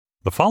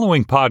The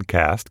following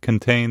podcast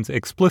contains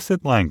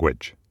explicit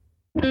language.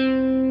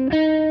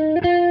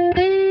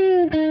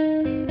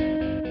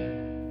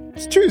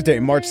 It's Tuesday,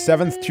 March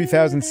 7th,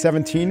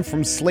 2017.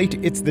 From Slate,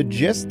 it's The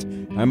Gist.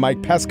 I'm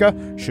Mike Pesca.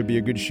 Should be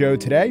a good show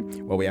today.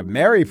 Well, we have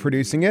Mary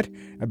producing it.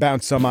 I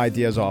bounced some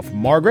ideas off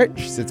Margaret.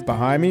 She sits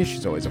behind me.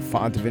 She's always a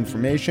font of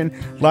information.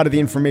 A lot of the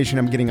information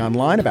I'm getting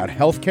online about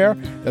healthcare,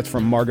 that's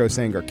from Margot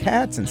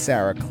Sanger-Katz and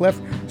Sarah Cliff.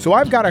 So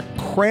I've got to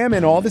cram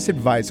in all this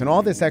advice and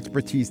all this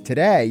expertise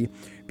today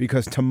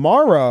because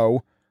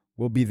tomorrow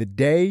will be the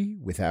day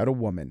without a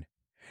woman.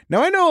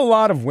 Now, I know a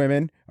lot of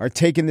women are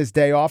taking this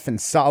day off in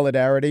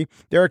solidarity.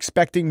 They're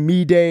expecting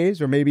me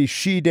days or maybe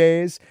she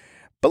days.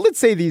 But let's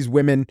say these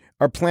women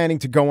are planning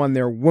to go on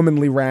their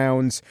womanly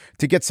rounds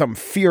to get some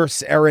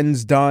fierce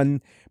errands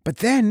done. But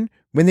then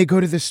when they go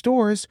to the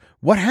stores,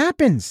 what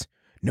happens?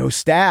 No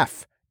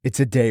staff. It's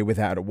a day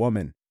without a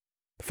woman.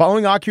 The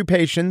following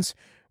occupations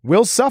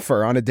will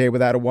suffer on a day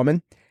without a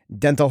woman: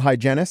 dental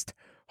hygienist,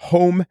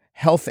 home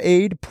health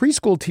aide,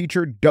 preschool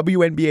teacher,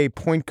 WNBA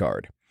point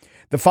guard.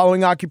 The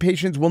following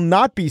occupations will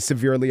not be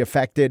severely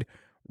affected: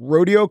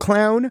 rodeo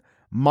clown,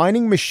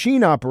 mining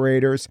machine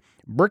operators,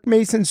 brick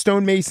mason,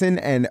 stone mason,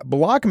 and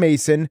block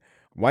mason,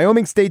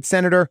 Wyoming State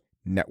Senator,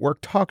 network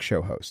talk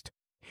show host.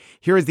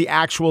 Here is the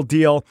actual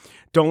deal.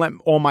 Don't let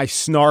all my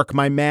snark,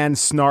 my man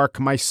snark,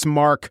 my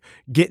smark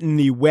get in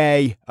the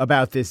way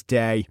about this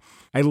day.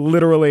 I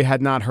literally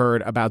had not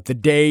heard about the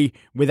day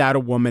without a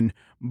woman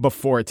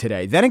before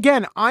today. Then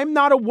again, I'm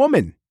not a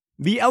woman.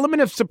 The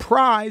element of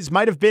surprise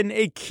might have been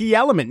a key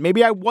element.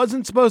 Maybe I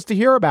wasn't supposed to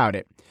hear about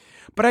it.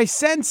 But I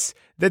sense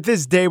that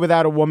this day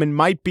without a woman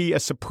might be a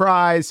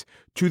surprise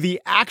to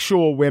the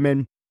actual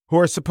women who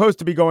are supposed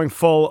to be going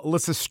full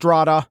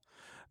Lysistrata.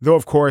 Though,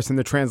 of course, in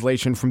the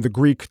translation from the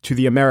Greek to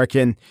the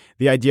American,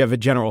 the idea of a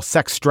general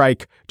sex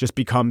strike just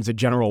becomes a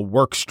general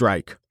work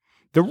strike.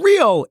 The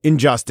real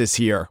injustice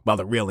here, well,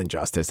 the real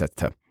injustice, that's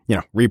to,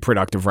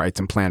 reproductive rights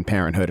and Planned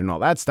Parenthood and all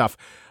that stuff.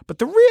 But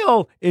the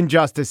real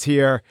injustice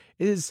here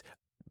is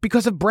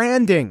because of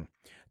branding.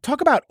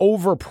 Talk about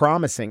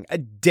over-promising. A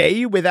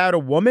day without a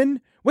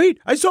woman? Wait,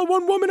 I saw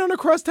one woman on a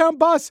crosstown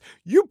bus.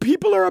 You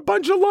people are a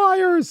bunch of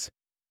liars.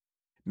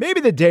 Maybe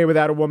the day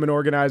without a woman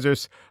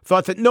organizers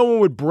thought that no one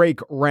would break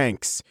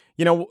ranks.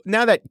 Now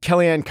that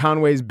Kellyanne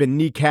Conway's been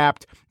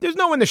kneecapped, there's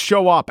no one to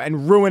show up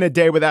and ruin a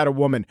day without a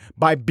woman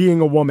by being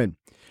a woman.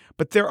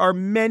 But there are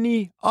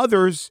many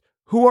others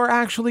who are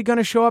actually going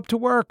to show up to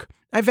work.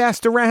 I've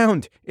asked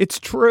around. It's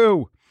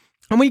true.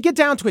 And when you get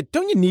down to it,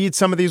 don't you need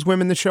some of these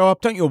women to show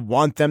up? Don't you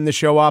want them to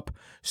show up?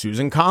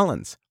 Susan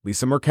Collins,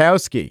 Lisa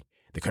Murkowski.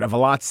 They could have a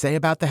lot to say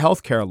about the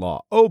healthcare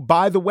law. Oh,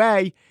 by the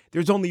way,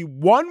 there's only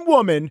one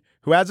woman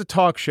who has a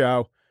talk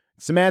show,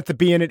 Samantha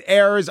Bee, and it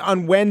airs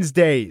on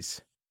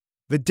Wednesdays.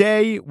 The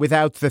day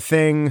without the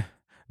thing,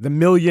 the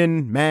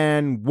million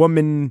man,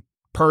 woman,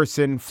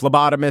 person,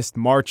 phlebotomist,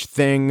 march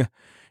thing.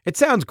 It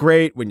sounds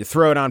great when you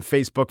throw it on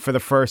Facebook for the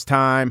first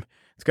time.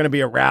 It's going to be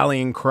a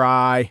rallying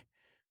cry.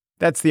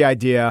 That's the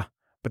idea.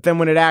 But then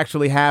when it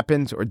actually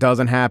happens or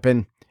doesn't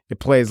happen, it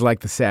plays like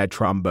the sad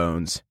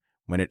trombones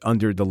when it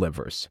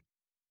underdelivers.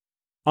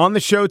 On the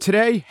show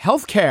today,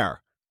 healthcare,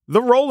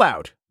 the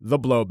rollout, the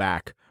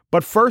blowback.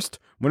 But first,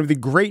 one of the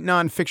great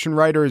nonfiction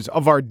writers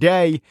of our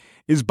day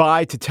is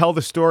by to tell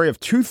the story of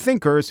two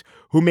thinkers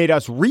who made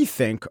us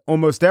rethink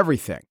almost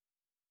everything.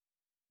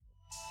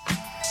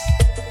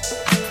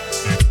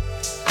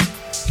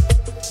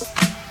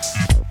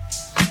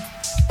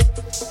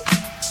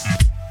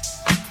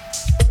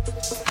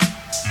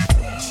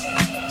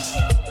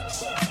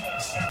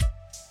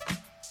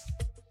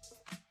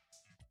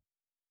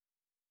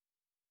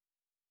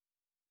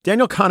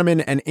 Daniel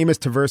Kahneman and Amos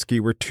Tversky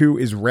were two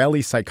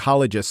Israeli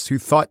psychologists who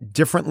thought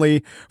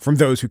differently from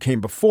those who came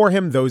before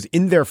him, those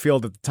in their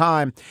field at the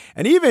time,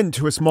 and even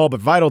to a small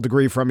but vital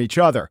degree from each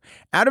other.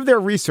 Out of their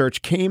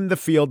research came the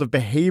field of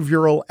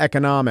behavioral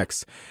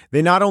economics.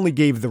 They not only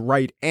gave the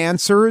right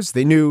answers,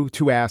 they knew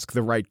to ask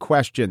the right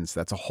questions.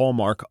 That's a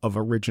hallmark of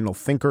original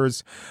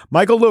thinkers.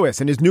 Michael Lewis,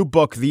 in his new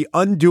book, The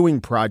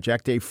Undoing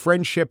Project, A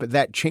Friendship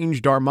That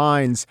Changed Our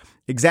Minds,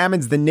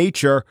 examines the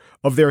nature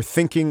of their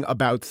thinking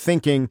about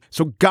thinking.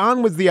 So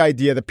gone was the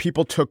idea that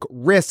people took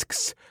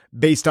risks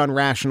based on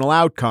rational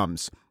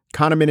outcomes.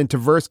 Kahneman and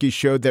Tversky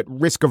showed that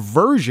risk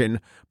aversion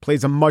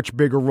plays a much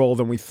bigger role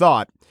than we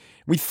thought.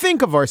 We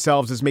think of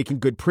ourselves as making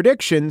good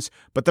predictions,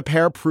 but the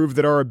pair proved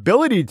that our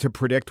ability to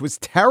predict was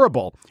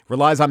terrible,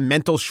 relies on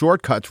mental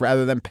shortcuts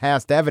rather than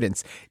past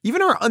evidence.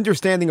 Even our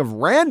understanding of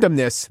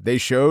randomness, they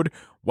showed,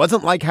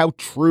 wasn't like how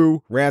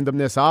true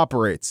randomness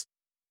operates.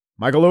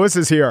 Michael Lewis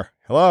is here.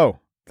 Hello.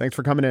 Thanks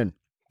for coming in.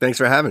 Thanks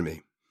for having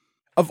me.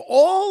 Of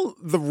all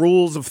the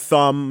rules of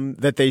thumb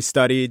that they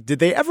studied, did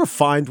they ever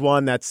find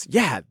one that's,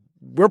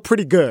 we're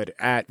pretty good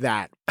at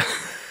that?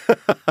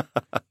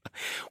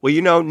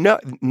 Well,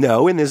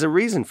 no, and there's a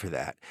reason for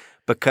that.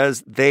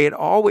 Because they'd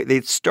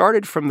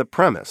started from the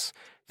premise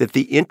that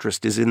the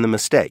interest is in the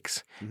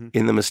mistakes,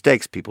 in the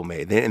mistakes people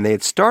made. And they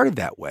had started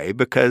that way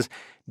because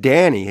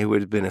Danny, who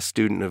had been a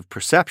student of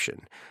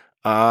perception,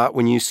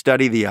 When you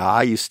study the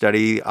eye, you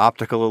study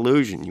optical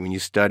illusion. When you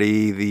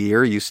study the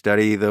ear, you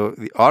study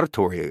the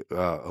auditory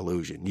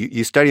illusion.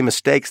 You study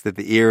mistakes that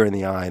the ear and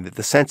the eye and that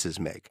the senses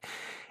make.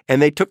 And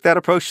they took that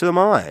approach to the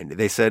mind.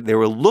 They said they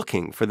were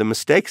looking for the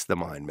mistakes the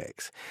mind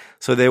makes.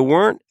 So they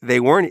weren't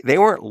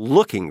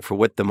looking for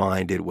what the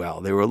mind did well.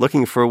 They were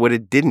looking for what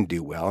it didn't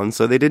do well, and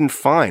so they didn't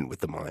find what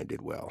the mind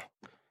did well.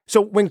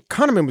 So when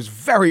Kahneman was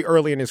very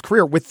early in his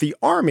career with the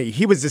Army,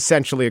 he was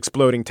essentially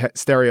exploding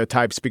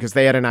stereotypes because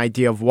they had an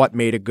idea of what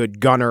made a good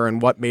gunner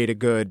and what made a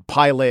good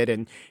pilot,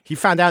 and he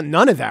found out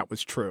none of that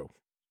was true.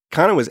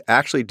 Kahneman was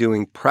actually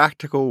doing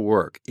practical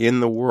work in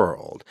the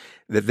world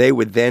that they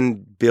would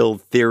then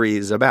build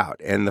theories about.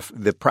 And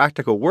the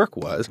practical work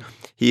was,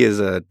 he is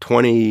a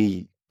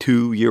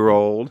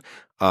 22-year-old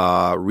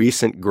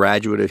recent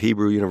graduate of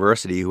Hebrew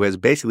University who has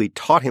basically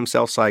taught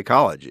himself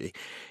psychology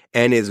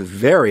and is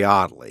very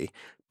oddly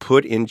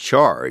put in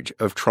charge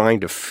of trying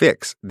to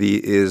fix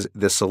the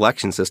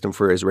selection system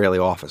for Israeli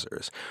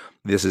officers.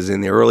 This is in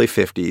the early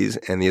 50s,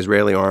 and the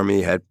Israeli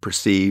army had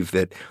perceived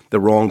that the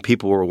wrong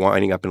people were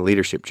winding up in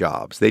leadership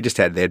jobs. They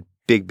had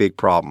big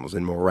problems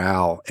in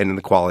morale and in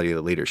the quality of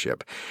the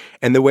leadership.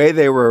 And the way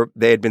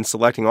they had been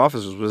selecting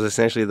officers was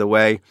essentially the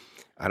way,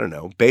 I don't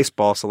know,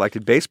 baseball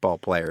selected baseball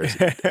players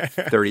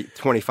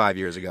 25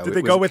 years ago. Did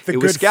they go with the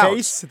good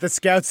face? The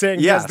scout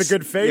saying, yes, he has the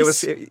good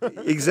face?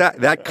 It was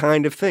that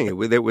kind of thing.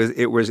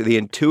 It was the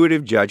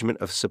intuitive judgment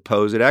of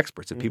supposed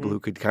experts, of people who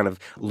could kind of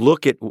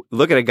look at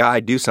a guy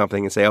do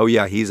something and say, oh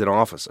yeah, he's an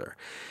officer.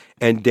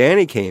 And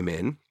Danny came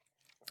in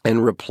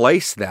and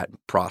replaced that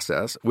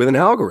process with an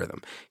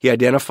algorithm. He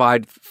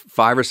identified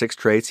 5 or 6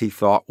 traits he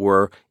thought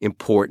were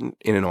important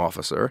in an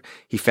officer.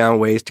 He found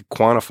ways to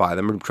quantify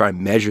them and try and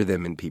measure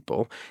them in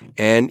people.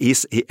 And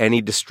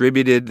he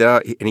distributed,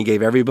 and he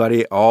gave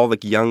everybody, all the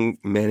young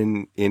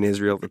men in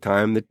Israel at the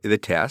time, the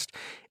test,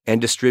 and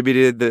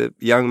distributed the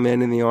young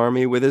men in the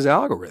army with his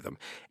algorithm.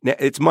 Now,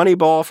 it's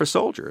Moneyball for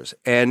soldiers.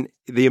 And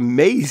the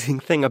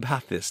amazing thing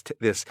about this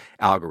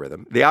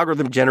algorithm, the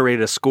algorithm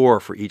generated a score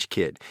for each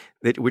kid,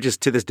 which is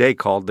to this day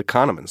called the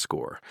Kahneman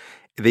score.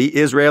 The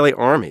Israeli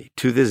army,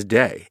 to this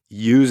day,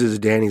 uses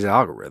Danny's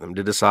algorithm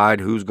to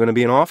decide who's going to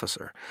be an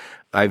officer.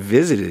 I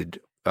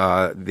visited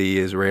the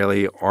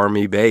Israeli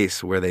army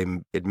base where they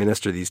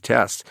administer these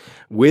tests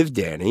with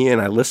Danny,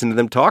 and I listened to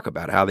them talk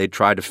about how they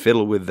tried to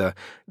fiddle with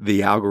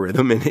the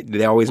algorithm, and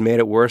they always made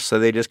it worse, so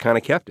they just kind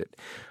of kept it.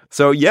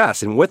 So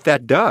yes, and what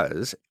that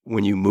does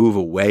when you move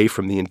away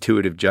from the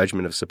intuitive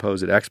judgment of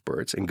supposed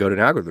experts and go to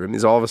an algorithm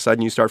is all of a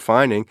sudden you start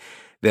finding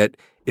that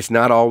it's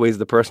not always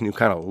the person who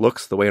kind of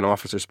looks the way an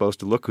officer is supposed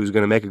to look who's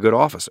going to make a good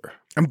officer.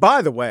 And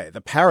by the way, the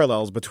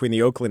parallels between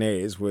the Oakland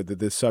A's with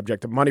the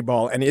subject of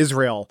Moneyball and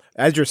Israel,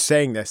 as you're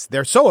saying this,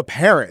 they're so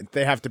apparent.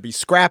 They have to be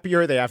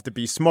scrappier. They have to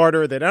be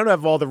smarter. They don't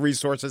have all the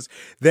resources.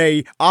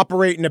 They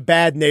operate in a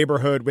bad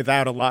neighborhood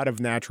without a lot of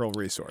natural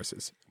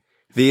resources.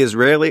 The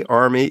Israeli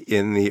army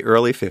in the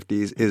early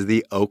 50s is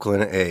the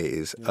Oakland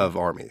A's of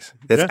armies.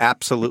 That's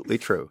absolutely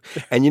true.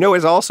 And you know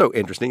what's also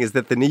interesting is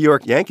that the New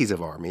York Yankees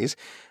of armies,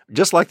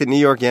 just like the New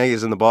York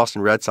Yankees and the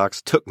Boston Red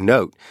Sox, took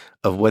note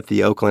of what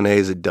the Oakland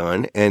A's had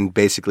done and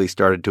basically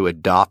started to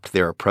adopt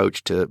their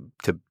approach to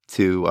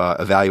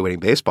evaluating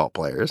baseball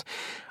players.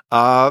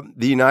 The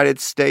United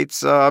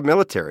States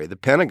military, the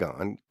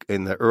Pentagon,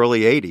 in the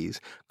early 80s,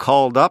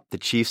 called up the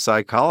chief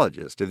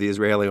psychologist of the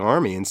Israeli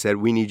army and said,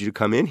 we need you to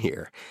come in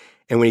here.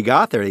 And when he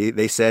got there,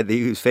 they said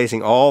he was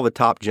facing all the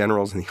top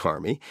generals in the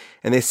army.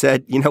 And they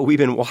said, we've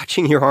been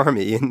watching your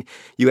army, and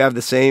you have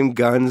the same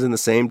guns and the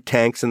same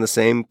tanks and the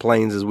same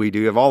planes as we do.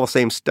 You have all the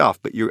same stuff,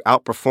 but you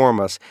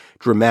outperform us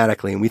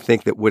dramatically. And we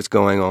think that what's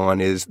going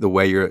on is the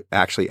way you're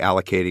actually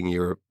allocating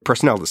your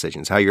personnel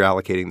decisions, how you're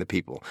allocating the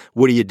people.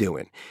 What are you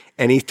doing?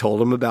 And he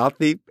told them about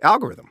the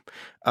algorithm.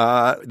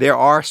 There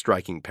are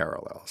striking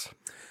parallels.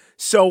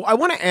 So I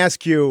want to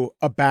ask you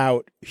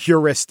about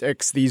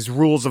heuristics, these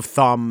rules of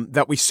thumb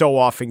that we so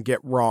often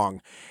get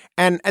wrong.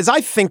 And as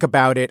I think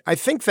about it, I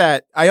think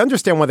that I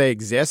understand why they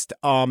exist.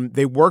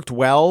 They worked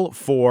well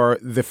for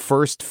the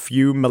first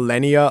few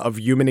millennia of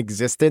human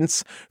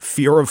existence.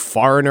 Fear of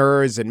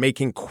foreigners and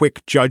making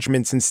quick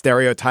judgments and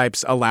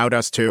stereotypes allowed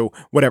us to,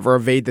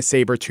 evade the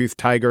saber-toothed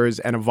tigers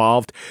and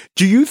evolved.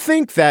 Do you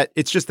think that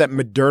it's just that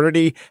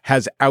modernity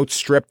has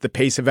outstripped the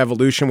pace of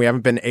evolution? We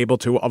haven't been able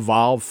to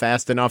evolve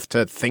fast enough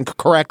to think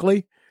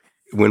correctly?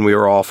 When we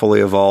are all fully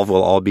evolved,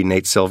 we'll all be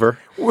Nate Silver.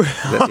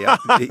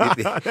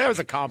 That was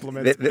a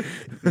compliment.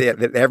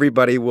 That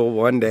everybody will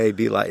one day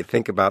be like,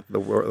 think about the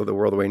world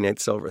the way Nate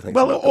Silver thinks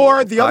about the or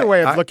world. The other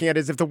way of looking at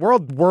it is if the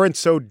world weren't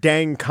so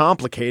dang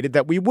complicated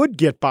that we would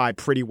get by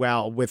pretty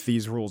well with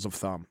these rules of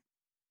thumb.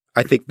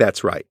 I think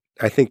that's right.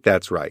 I think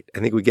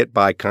we get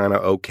by kind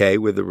of okay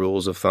with the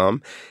rules of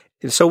thumb.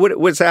 And so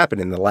what's happened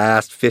in the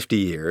last 50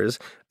 years,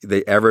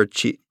 the ever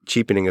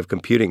cheapening of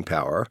computing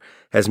power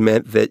has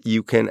meant that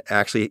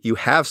you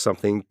have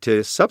something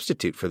to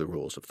substitute for the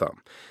rules of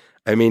thumb.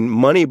 I mean,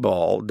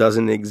 Moneyball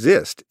doesn't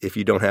exist if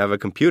you don't have a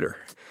computer.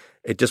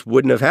 It just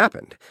wouldn't have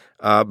happened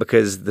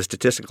because the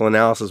statistical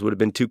analysis would have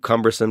been too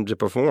cumbersome to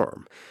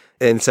perform.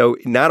 And so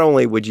not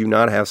only would you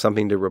not have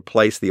something to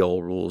replace the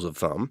old rules of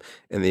thumb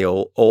and the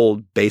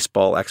old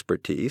baseball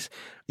expertise,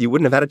 you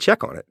wouldn't have had a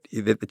check on it.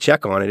 The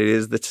check on it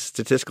is the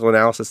statistical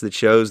analysis that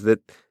shows that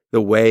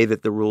the way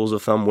that the rules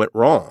of thumb went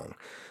wrong.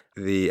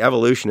 The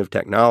evolution of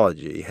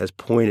technology has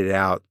pointed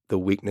out the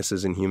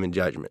weaknesses in human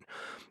judgment.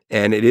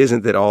 And it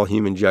isn't that all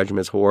human judgment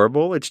is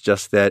horrible. It's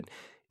just that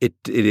it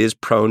is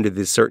prone to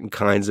these certain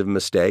kinds of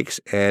mistakes.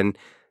 And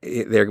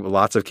there are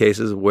lots of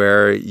cases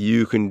where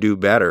you can do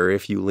better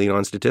if you lean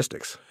on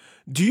statistics.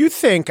 Do you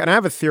think, and I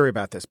have a theory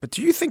about this, but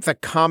do you think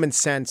that common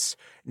sense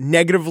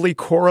negatively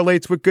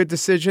correlates with good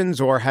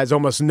decisions or has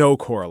almost no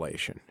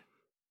correlation?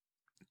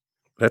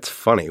 That's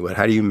funny.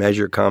 How do you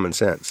measure common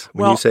sense?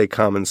 When you say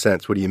common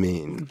sense, what do you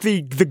mean?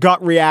 The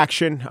gut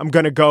reaction. I'm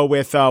going to go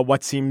with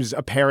what seems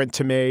apparent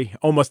to me,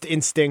 almost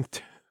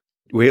instinct.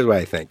 Well, here's what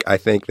I think. I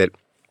think that,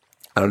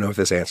 I don't know if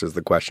this answers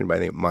the question, but I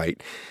think it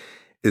might,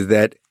 is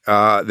that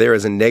there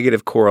is a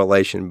negative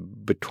correlation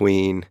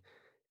between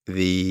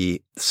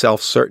the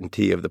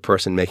self-certainty of the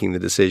person making the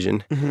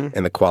decision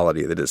and the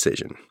quality of the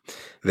decision.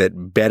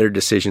 That better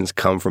decisions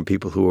come from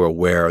people who are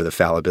aware of the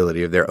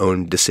fallibility of their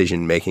own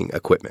decision-making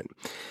equipment.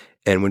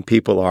 And when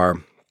people are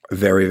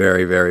very,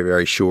 very, very,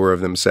 very sure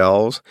of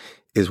themselves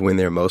is when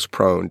they're most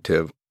prone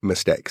to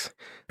mistakes,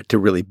 to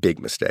really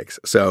big mistakes.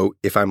 So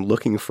if I'm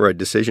looking for a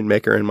decision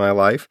maker in my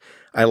life,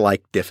 I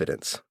like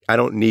diffidence. I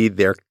don't need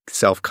their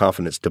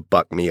self-confidence to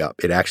buck me up.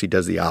 It actually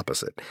does the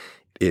opposite.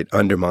 It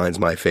undermines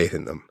my faith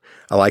in them.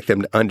 I like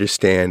them to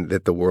understand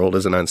that the world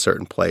is an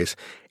uncertain place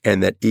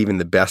and that even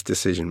the best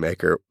decision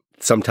maker,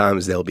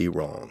 sometimes they'll be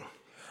wrong.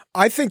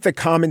 I think that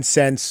common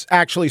sense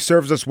actually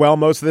serves us well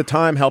most of the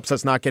time, helps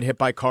us not get hit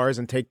by cars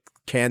and take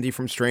candy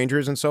from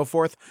strangers and so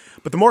forth.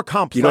 But the more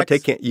complex...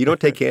 You don't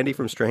take candy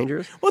from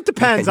strangers? Well, it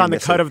depends on the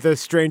cut of the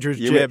stranger's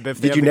jib. If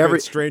they have a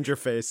good stranger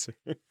face.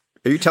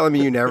 Are you telling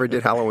me you never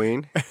did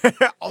Halloween?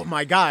 Oh,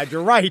 my God.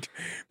 You're right.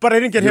 But I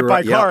didn't get hit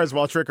by cars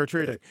while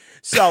trick-or-treating.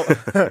 So,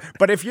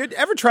 but if you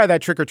ever try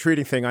that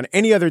trick-or-treating thing on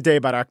any other day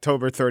but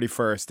October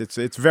 31st,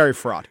 it's very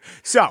fraught.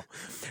 So,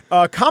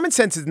 common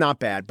sense is not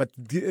bad, but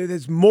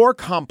the more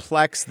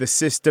complex the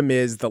system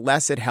is, the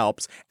less it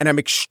helps. And I'm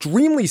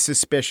extremely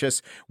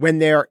suspicious when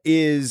there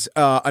is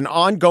an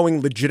ongoing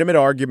legitimate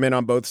argument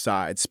on both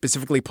sides,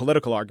 specifically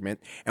political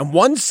argument, and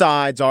one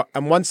side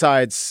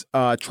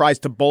tries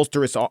to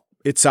bolster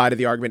its side of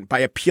the argument by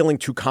appealing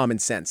to common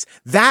sense.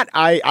 That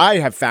I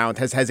have found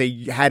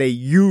had a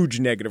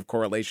huge negative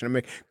correlation. I'm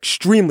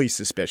extremely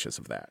suspicious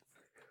of that.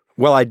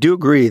 Well, I do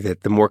agree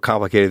that the more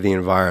complicated the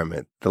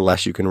environment, the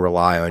less you can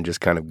rely on just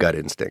kind of gut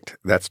instinct.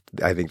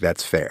 I think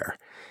that's fair.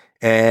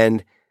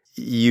 And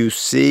you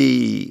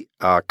see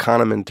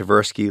Kahneman,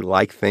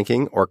 Tversky-like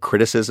thinking or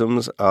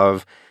criticisms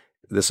of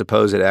the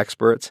supposed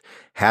experts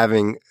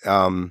having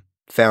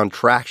found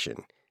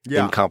traction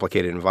in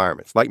complicated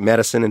environments, like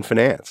medicine and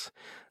finance.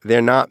 There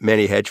are not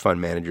many hedge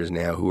fund managers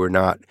now who are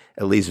not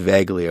at least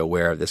vaguely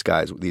aware of these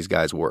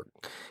guys' work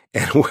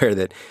and aware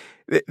that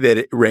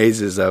it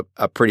raises a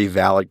pretty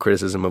valid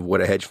criticism of what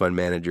a hedge fund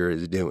manager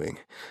is doing.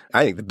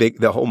 I think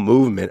the whole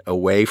movement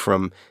away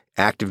from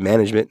active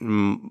management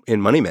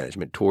and money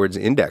management towards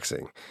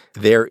indexing,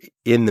 they're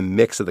in the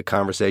mix of the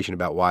conversation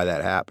about why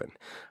that happened.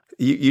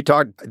 You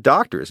talk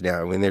doctors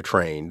now when they're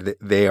trained,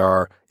 they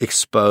are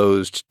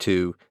exposed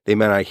to, they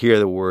may not hear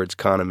the words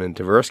Kahneman and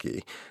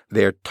Tversky.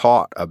 They're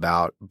taught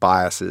about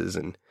biases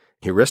and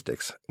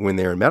heuristics when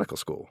they're in medical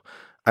school.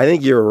 I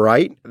think you're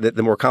right that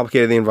the more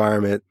complicated the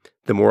environment,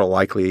 the more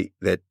likely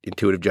that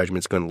intuitive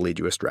judgment is going to lead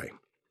you astray.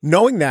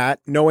 Knowing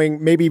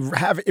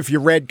if you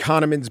read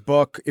Kahneman's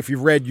book, if you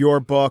read your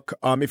book,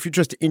 if you're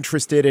just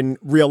interested and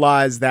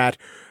realize that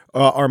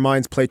our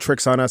minds play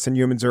tricks on us and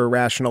humans are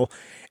irrational,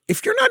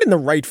 if you're not in the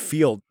right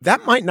field,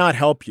 that might not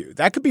help you.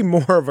 That could be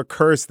more of a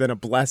curse than a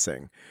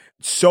blessing.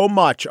 So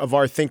much of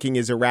our thinking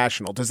is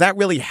irrational. Does that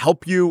really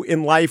help you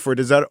in life, or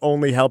does that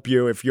only help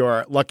you if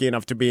you're lucky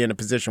enough to be in a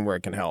position where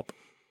it can help?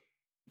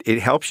 It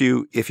helps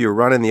you if you're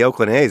running the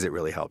Oakland A's, it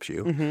really helps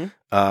you.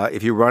 Mm-hmm.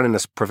 If you're running a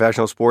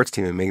professional sports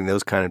team and making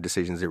those kind of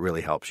decisions, it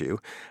really helps you.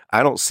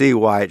 I don't see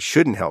why it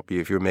shouldn't help you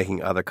if you're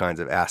making other kinds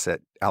of asset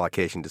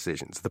allocation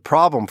decisions. The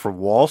problem for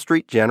Wall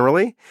Street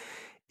generally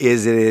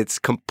is that it's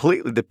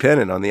completely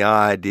dependent on the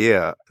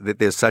idea that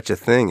there's such a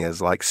thing as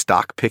like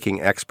stock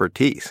picking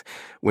expertise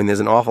when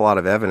there's an awful lot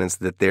of evidence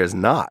that there's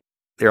not.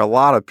 There are a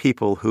lot of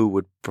people who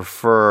would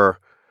prefer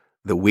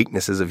the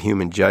weaknesses of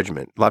human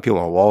judgment. A lot of people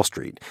on Wall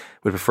Street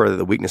would prefer that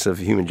the weakness of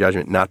human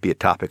judgment not be a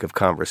topic of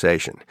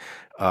conversation.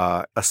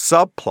 A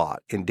subplot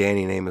in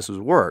Danny and Amos's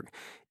work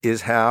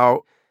is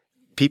how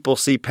people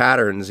see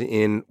patterns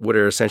in what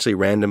are essentially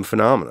random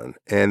phenomenon.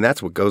 And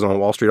that's what goes on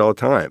Wall Street all the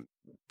time.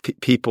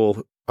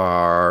 People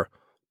are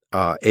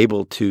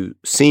able to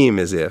seem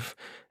as if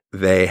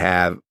they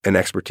have an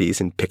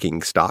expertise in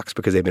picking stocks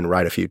because they've been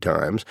right a few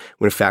times,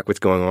 when in fact what's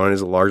going on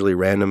is a largely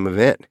random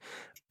event.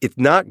 It's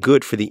not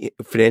good for the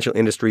financial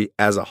industry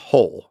as a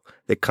whole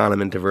that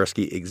Kahneman and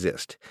Tversky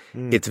exist.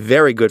 It's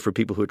very good for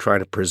people who are trying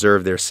to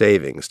preserve their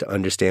savings to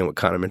understand what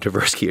Kahneman and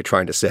Tversky are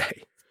trying to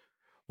say.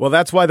 Well,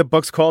 that's why the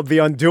book's called The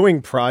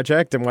Undoing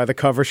Project, and why the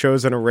cover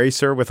shows an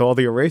eraser with all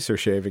the eraser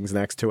shavings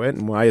next to it,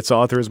 and why its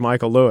author is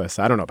Michael Lewis.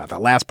 I don't know about the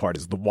last part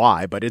is the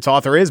why, but its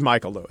author is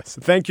Michael Lewis.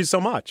 Thank you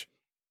so much.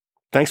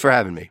 Thanks for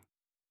having me.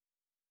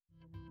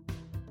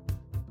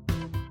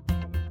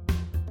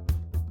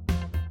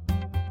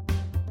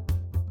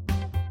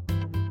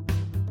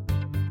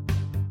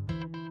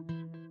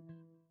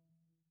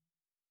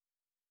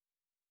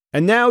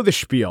 And now the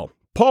spiel.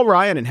 Paul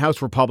Ryan and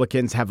House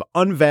Republicans have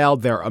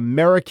unveiled their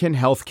American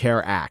Health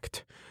Care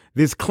Act.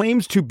 This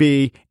claims to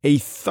be a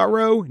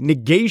thorough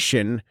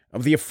negation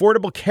of the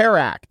Affordable Care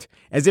Act,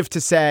 as if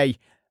to say,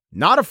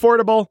 not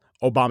affordable,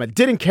 Obama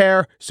didn't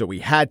care, so we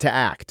had to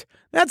act.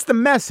 That's the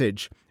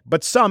message,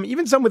 but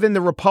even some within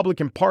the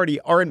Republican Party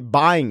aren't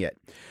buying it.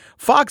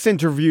 Fox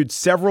interviewed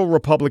several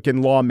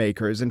Republican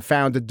lawmakers and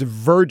found a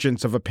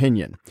divergence of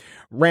opinion.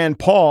 Rand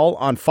Paul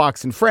on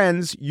Fox and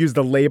Friends used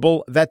the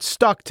label that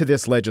stuck to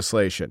this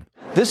legislation.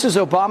 This is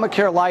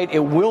Obamacare light. It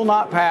will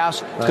not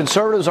pass.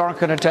 Conservatives aren't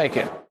going to take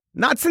it.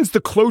 Not since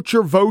the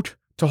cloture vote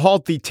to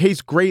halt the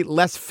taste great,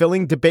 less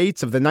filling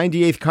debates of the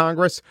 98th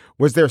Congress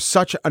was there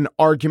such an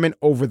argument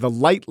over the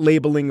light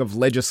labeling of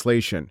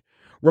legislation.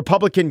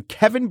 Republican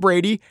Kevin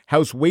Brady,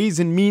 House Ways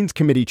and Means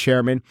Committee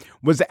chairman,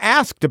 was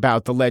asked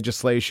about the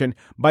legislation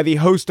by the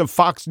host of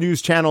Fox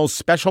News Channel's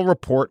Special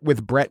Report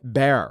with Bret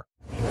Baier.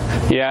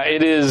 Yeah,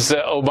 it is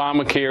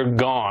Obamacare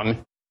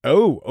gone.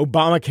 Oh,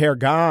 Obamacare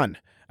gone.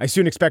 I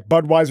soon expect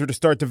Budweiser to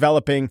start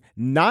developing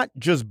not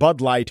just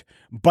Bud Light,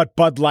 but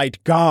Bud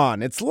Light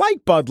gone. It's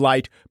like Bud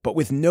Light, but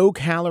with no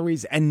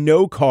calories and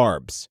no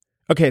carbs.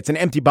 Okay, it's an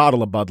empty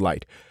bottle of Bud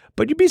Light.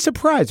 But you'd be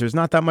surprised there's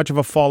not that much of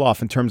a fall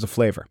off in terms of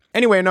flavor.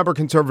 Anyway, a number of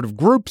conservative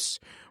groups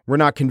were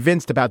not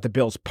convinced about the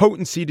bill's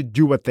potency to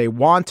do what they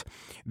want.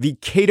 The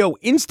Cato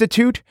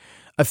Institute,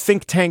 a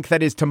think tank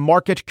that is to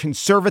market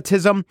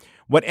conservatism,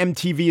 what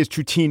MTV is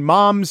to teen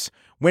moms,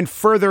 went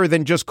further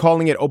than just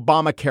calling it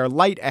Obamacare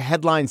Light. A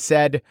headline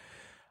said,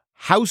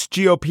 House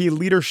GOP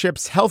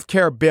leadership's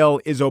healthcare bill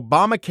is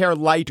Obamacare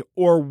Light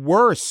or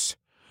worse.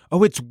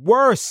 Oh, it's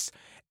worse.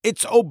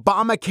 It's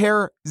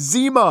Obamacare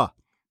Zima.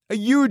 A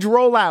huge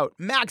rollout,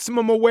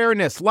 maximum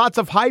awareness, lots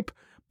of hype,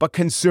 but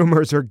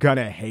consumers are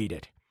gonna hate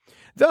it.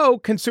 Though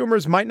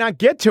consumers might not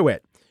get to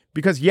it,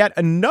 because yet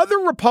another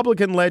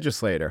Republican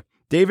legislator,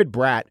 David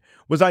Brat,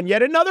 was on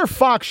yet another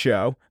Fox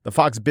show, the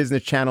Fox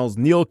Business Channel's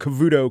Neil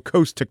Cavuto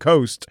Coast to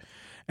Coast,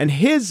 and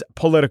his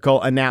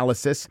political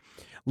analysis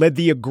led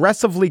the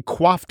aggressively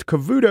coiffed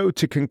Cavuto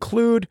to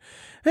conclude,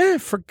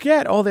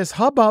 forget all this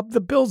hubbub,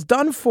 the bill's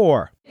done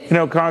for. You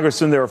know,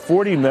 Congressman, there are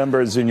 40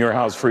 members in your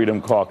House Freedom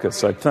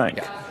Caucus, I think.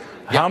 Yeah.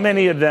 How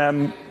many of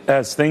them,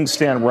 as things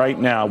stand right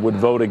now, would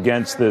vote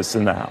against this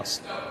in the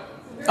House?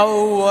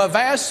 Oh, a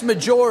vast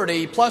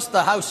majority, plus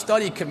the House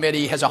Study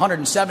Committee has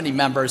 170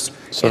 members.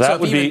 So that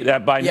would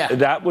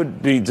that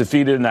would be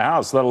defeated in the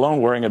House, let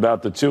alone worrying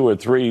about the 2 or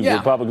 3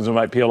 Republicans who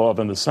might peel off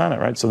in the Senate,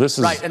 right? So this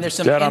is right, and there's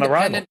some dead on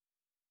arrival.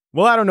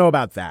 Well, I don't know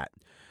about that.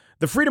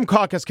 The Freedom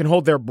Caucus can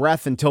hold their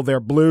breath until they're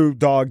blue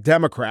dog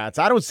Democrats.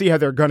 I don't see how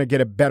they're going to get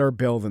a better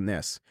bill than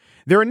this.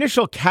 Their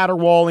initial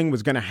caterwauling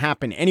was going to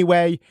happen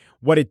anyway.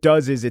 What it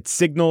does is it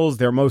signals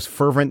their most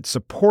fervent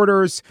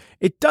supporters.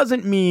 It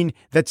doesn't mean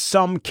that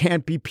some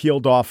can't be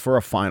peeled off for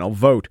a final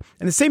vote.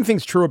 And the same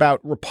thing's true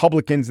about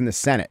Republicans in the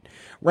Senate.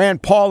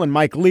 Rand Paul and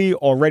Mike Lee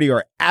already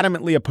are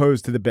adamantly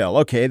opposed to the bill.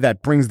 Okay,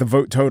 that brings the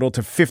vote total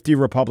to 50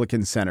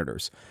 Republican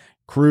senators.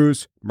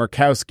 Cruz,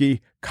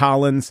 Murkowski,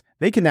 Collins,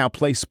 they can now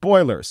play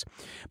spoilers.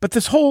 But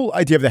this whole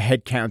idea of the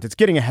head count, it's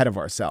getting ahead of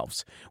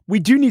ourselves. We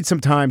do need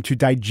some time to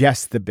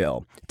digest the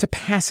bill, to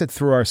pass it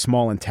through our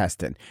small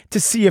intestine, to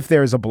see if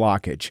there's a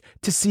blockage,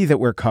 to see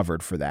that we're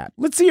covered for that.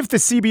 Let's see if the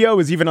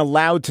CBO is even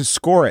allowed to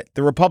score it.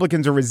 The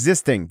Republicans are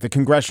resisting the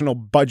Congressional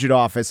Budget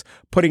Office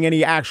putting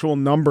any actual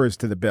numbers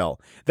to the bill.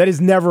 That is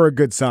never a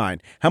good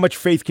sign. How much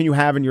faith can you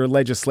have in your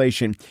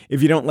legislation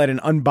if you don't let an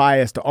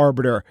unbiased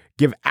arbiter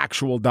give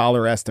actual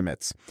dollar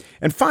estimates?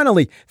 And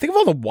finally, think of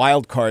all the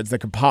wild cards that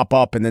could pop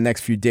up in the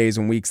next few days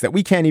and weeks that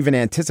we can't even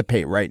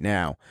anticipate right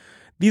now.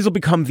 These will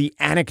become the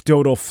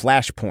anecdotal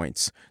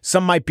flashpoints.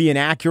 Some might be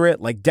inaccurate,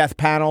 like death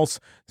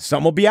panels.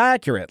 Some will be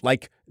accurate,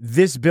 like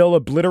this bill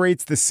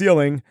obliterates the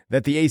ceiling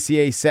that the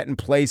ACA set in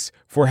place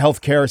for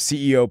healthcare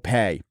CEO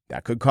pay.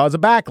 That could cause a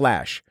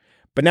backlash.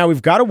 But now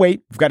we've got to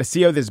wait. We've got to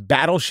see how this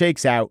battle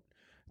shakes out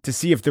to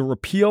see if the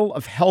repeal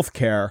of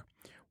healthcare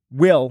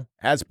will,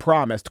 as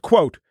promised,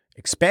 quote,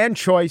 expand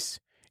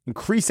choice,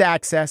 increase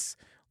access,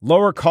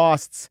 lower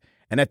costs,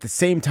 and at the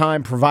same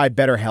time provide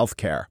better health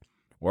care.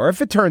 Or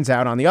if it turns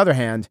out, on the other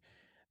hand,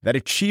 that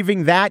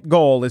achieving that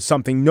goal is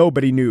something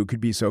nobody knew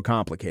could be so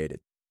complicated.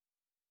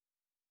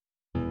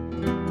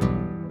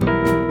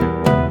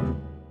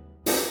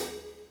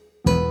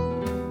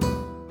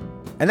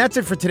 And that's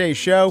it for today's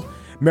show.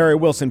 Mary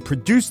Wilson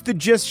produced The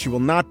Gist. She will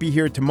not be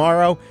here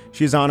tomorrow.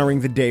 She is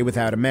honoring the day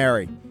without a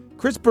Mary.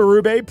 Chris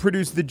Berube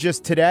produced The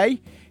Gist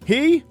today.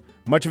 He,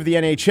 much of the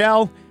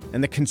NHL,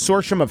 and the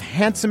consortium of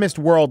handsomest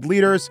world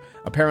leaders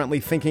apparently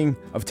thinking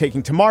of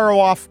taking tomorrow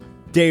off,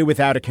 day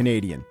without a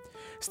Canadian.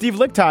 Steve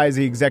Lickteig is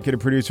the executive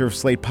producer of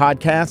Slate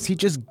Podcasts. He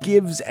just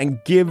gives and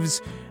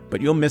gives,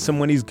 but you'll miss him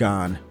when he's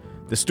gone.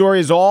 The story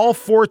is all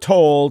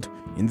foretold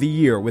in The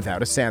Year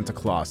Without a Santa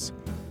Claus.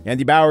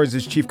 Andy Bowers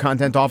is chief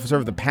content officer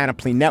of the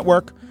Panoply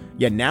Network.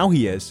 Yeah, now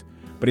he is,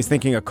 but he's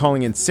thinking of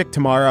calling in sick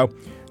tomorrow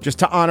just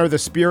to honor the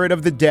spirit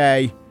of the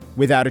day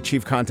without a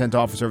chief content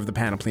officer of the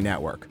Panoply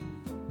Network.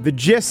 The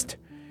gist: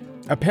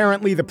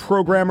 apparently the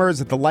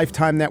programmers at the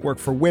Lifetime Network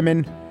for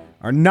Women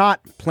are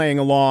not playing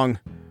along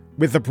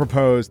with the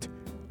proposed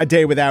A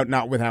Day Without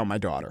Not Without My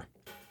Daughter.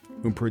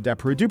 Peru,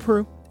 Peru, du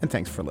Peru, and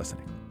thanks for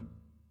listening.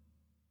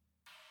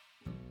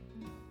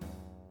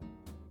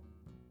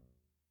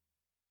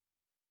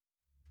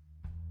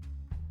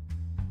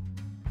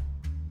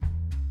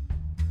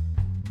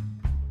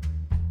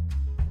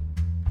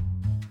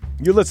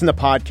 You listen to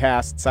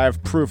podcasts. I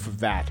have proof of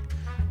that.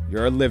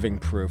 You're a living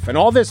proof. And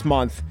all this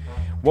month,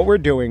 what we're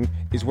doing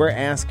is we're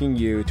asking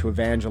you to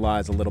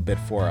evangelize a little bit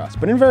for us,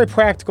 but in a very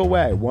practical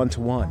way,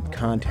 one-to-one,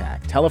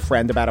 contact. Tell a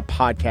friend about a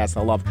podcast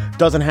I love.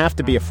 Doesn't have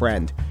to be a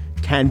friend.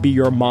 Can be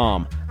your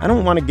mom. I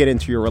don't want to get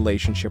into your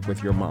relationship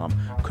with your mom.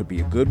 Could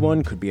be a good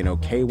one, could be an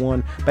okay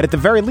one, but at the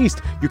very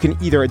least, you can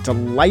either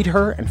delight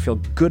her and feel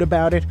good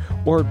about it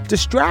or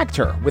distract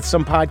her with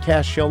some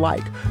podcast she'll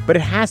like. But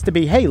it has to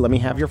be, hey, let me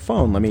have your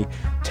phone. Let me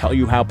tell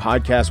you how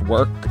podcasts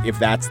work if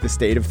that's the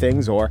state of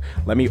things, or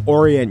let me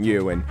orient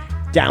you and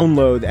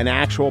download an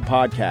actual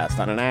podcast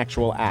on an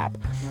actual app.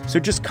 So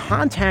just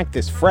contact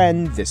this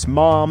friend, this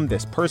mom,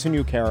 this person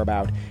you care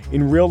about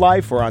in real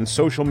life or on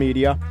social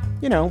media,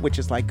 which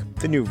is like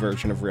the new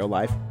version of real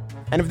life.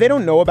 And if they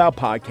don't know about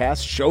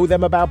podcasts, show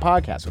them about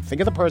podcasts. So think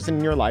of the person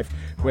in your life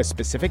who has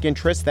specific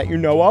interests that you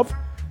know of.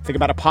 Think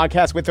about a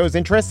podcast with those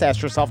interests.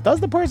 Ask yourself, does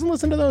the person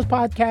listen to those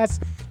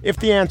podcasts? If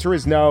the answer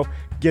is no,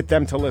 get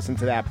them to listen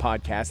to that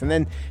podcast. And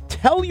then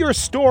tell your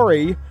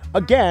story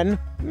again,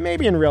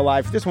 maybe in real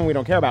life. This one we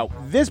don't care about.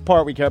 This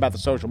part we care about, the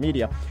social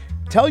media.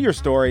 Tell your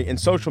story in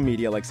social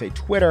media, like say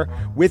Twitter,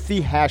 with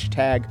the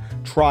hashtag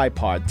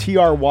Trypod,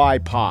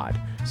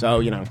 TRYpod.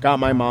 So, got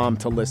my mom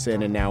to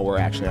listen, and now we're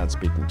actually on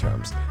speaking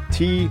terms.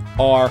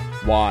 TRYpod.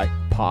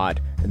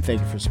 And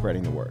thank you for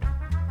spreading the word.